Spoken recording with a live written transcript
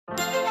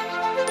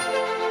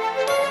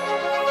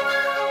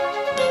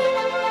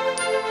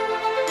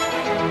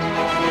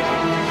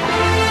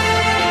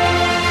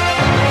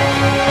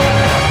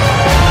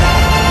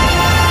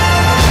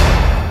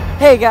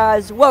Hey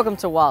guys, welcome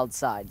to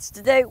WILDsides.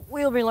 Today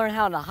we'll be learning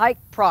how to hike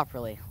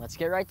properly. Let's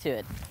get right to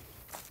it.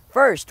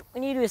 First,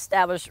 we need to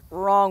establish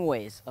wrong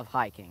ways of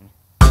hiking.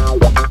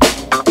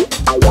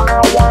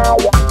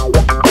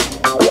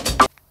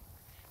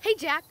 Hey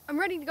Jack, I'm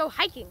ready to go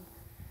hiking.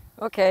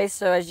 Okay,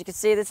 so as you can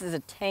see, this is a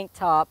tank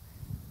top,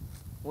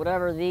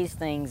 whatever these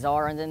things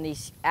are, and then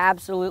these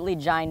absolutely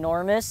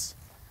ginormous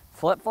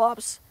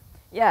flip-flops.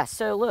 Yeah,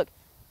 so look,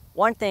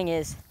 one thing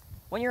is,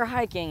 when you're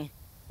hiking,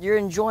 you're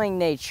enjoying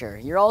nature.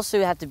 You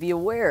also have to be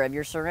aware of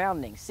your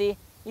surroundings. See,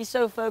 he's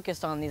so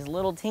focused on these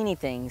little teeny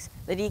things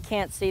that he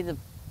can't see the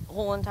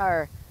whole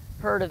entire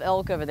herd of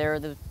elk over there,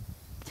 the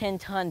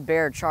 10-ton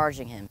bear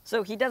charging him.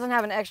 So he doesn't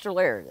have an extra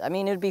layer. I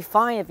mean, it would be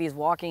fine if he's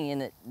walking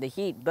in the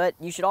heat, but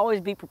you should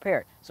always be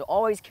prepared. So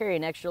always carry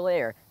an extra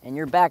layer in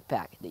your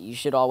backpack that you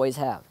should always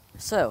have.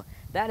 So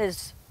that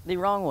is the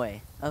wrong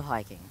way of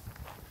hiking.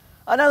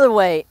 Another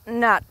way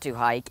not to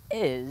hike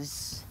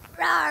is...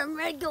 I'm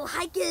ready to go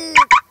hiking.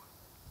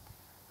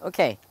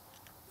 Okay,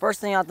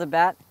 first thing out the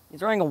bat,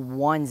 he's wearing a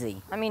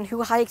onesie. I mean,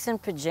 who hikes in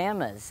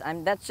pajamas?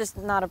 That's just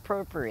not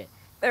appropriate.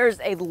 There's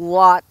a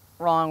lot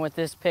wrong with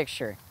this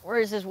picture. Where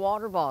is his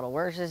water bottle?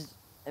 Where's his...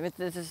 I mean,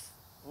 this is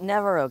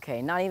never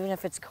okay, not even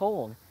if it's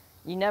cold.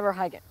 You never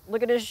hike it.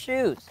 Look at his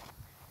shoes.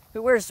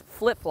 Who wears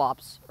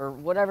flip-flops, or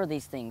whatever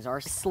these things are,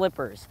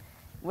 slippers?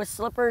 With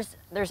slippers,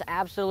 there's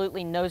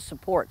absolutely no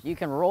support. You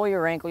can roll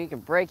your ankle, you can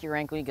break your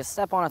ankle, you can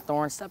step on a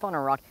thorn, step on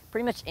a rock.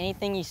 Pretty much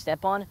anything you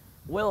step on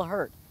will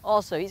hurt.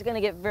 Also, he's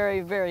gonna get very,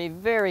 very,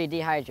 very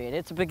dehydrated.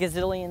 It's a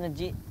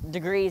gazillion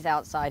degrees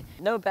outside.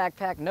 No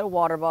backpack, no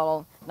water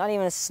bottle, not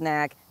even a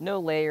snack, no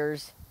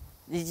layers.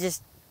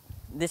 This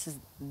is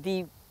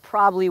the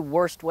probably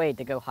worst way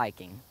to go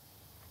hiking.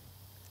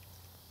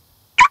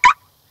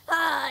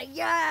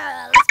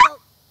 Yeah, let's go.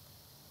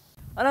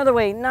 Another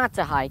way not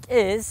to hike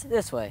is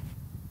this way.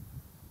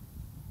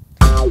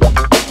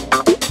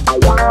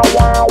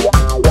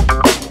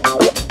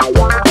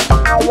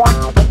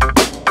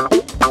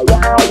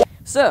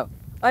 So,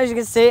 as you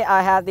can see,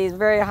 I have these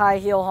very high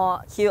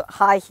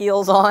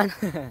heels on,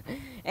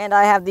 and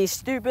I have these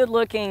stupid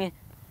looking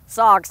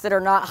socks that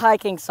are not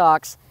hiking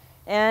socks,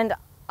 and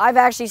I've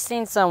actually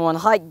seen someone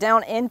hike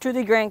down into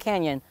the Grand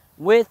Canyon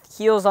with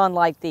heels on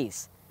like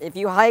these. If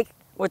you hike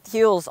with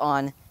heels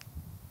on,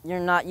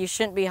 you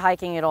shouldn't be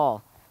hiking at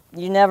all.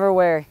 You never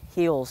wear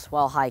heels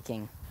while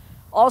hiking.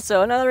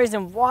 Also, another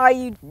reason why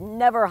you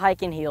never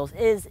hike in heels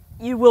is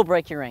you will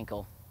break your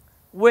ankle,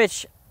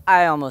 which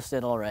I almost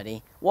did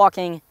already,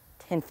 walking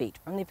 10 feet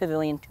from the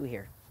pavilion to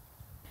here.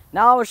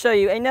 Now I will show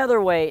you another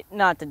way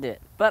not to do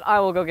it, but I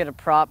will go get a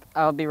prop.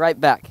 I'll be right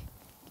back.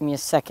 Give me a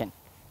second.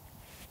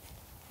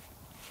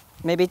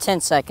 Maybe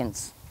 10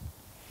 seconds.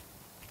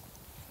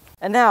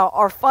 And now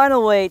our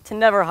final way to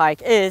never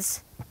hike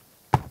is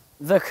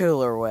the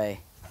cooler way.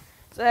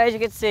 So as you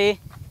can see,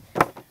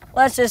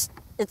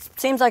 it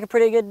seems like a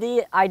pretty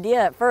good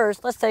idea at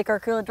first. Let's take our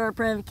cooler to our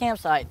primitive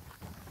campsite.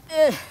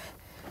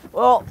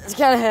 Well, it's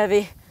kind of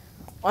heavy.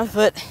 1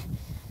 foot,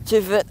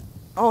 2 foot,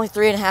 only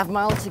 3.5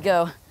 miles to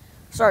go.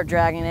 Start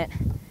dragging it,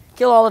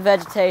 kill all the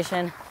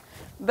vegetation.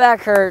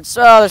 Back hurts,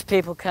 oh, there's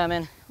people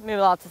coming. Move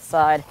off to the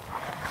side.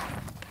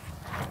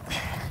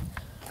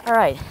 All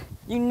right,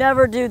 you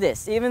never do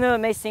this. Even though it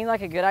may seem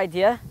like a good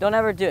idea, don't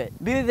ever do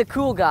it. Be the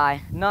cool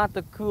guy, not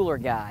the cooler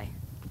guy.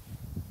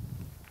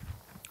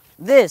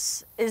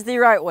 This is the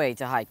right way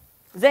to hike.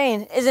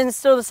 Zane is in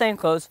still the same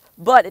clothes,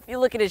 but if you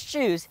look at his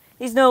shoes,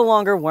 he's no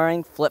longer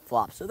wearing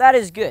flip-flops, so that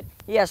is good.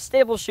 He has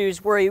stable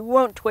shoes where he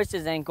won't twist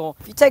his ankle.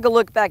 If you take a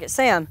look back at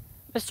Sam,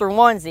 Mr.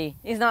 Onesie,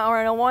 he's not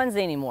wearing a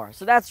onesie anymore,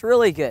 so that's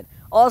really good.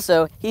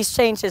 Also, he's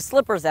changed his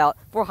slippers out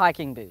for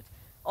hiking boots.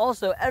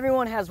 Also,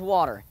 everyone has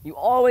water. You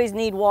always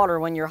need water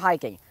when you're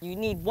hiking. You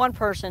need one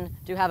person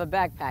to have a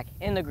backpack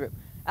in the group.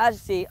 As you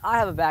see, I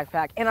have a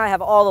backpack and I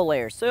have all the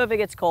layers, so if it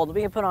gets cold,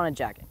 we can put on a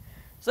jacket.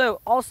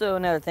 So also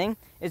another thing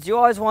is you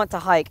always want to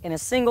hike in a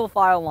single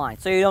file line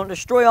so you don't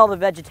destroy all the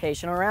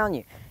vegetation around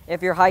you.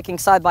 If you're hiking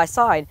side by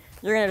side,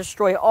 you're going to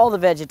destroy all the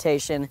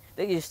vegetation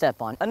that you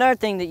step on. Another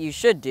thing that you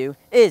should do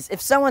is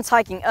if someone's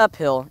hiking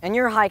uphill and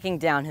you're hiking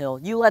downhill,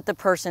 you let the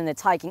person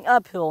that's hiking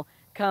uphill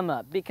come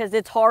up, because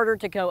it's harder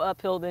to go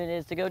uphill than it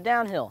is to go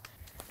downhill.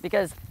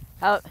 Because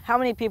how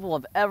many people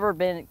have ever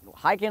been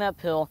hiking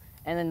uphill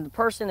and then the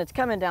person that's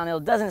coming downhill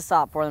doesn't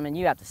stop for them and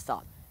you have to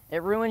stop?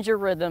 It ruins your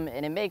rhythm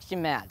and it makes you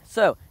mad.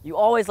 So you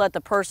always let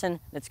the person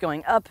that's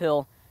going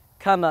uphill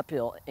come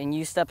uphill and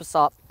you step us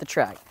off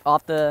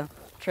the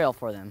trail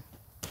for them.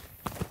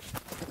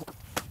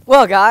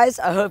 Well guys,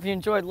 I hope you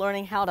enjoyed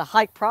learning how to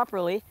hike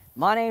properly.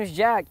 My name is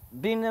Jack.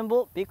 Be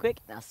nimble, be quick,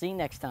 and I'll see you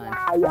next time.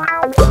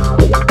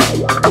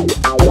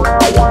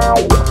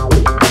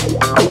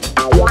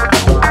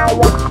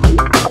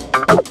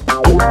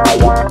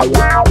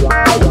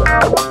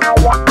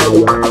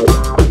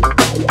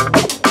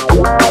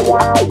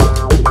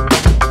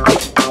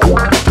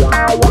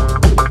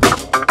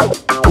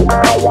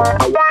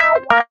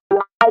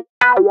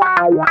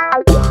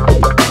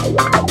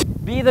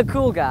 Be the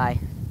cool guy,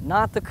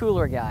 not the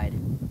cooler guy.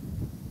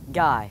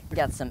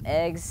 Got some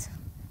eggs,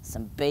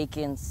 some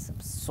bacon, some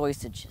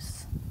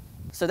sausages.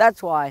 So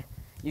that's why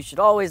you should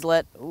always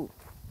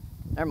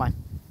never mind.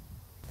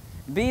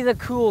 Be the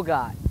cool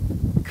guy.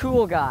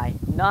 Cool guy,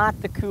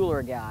 not the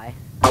cooler guy.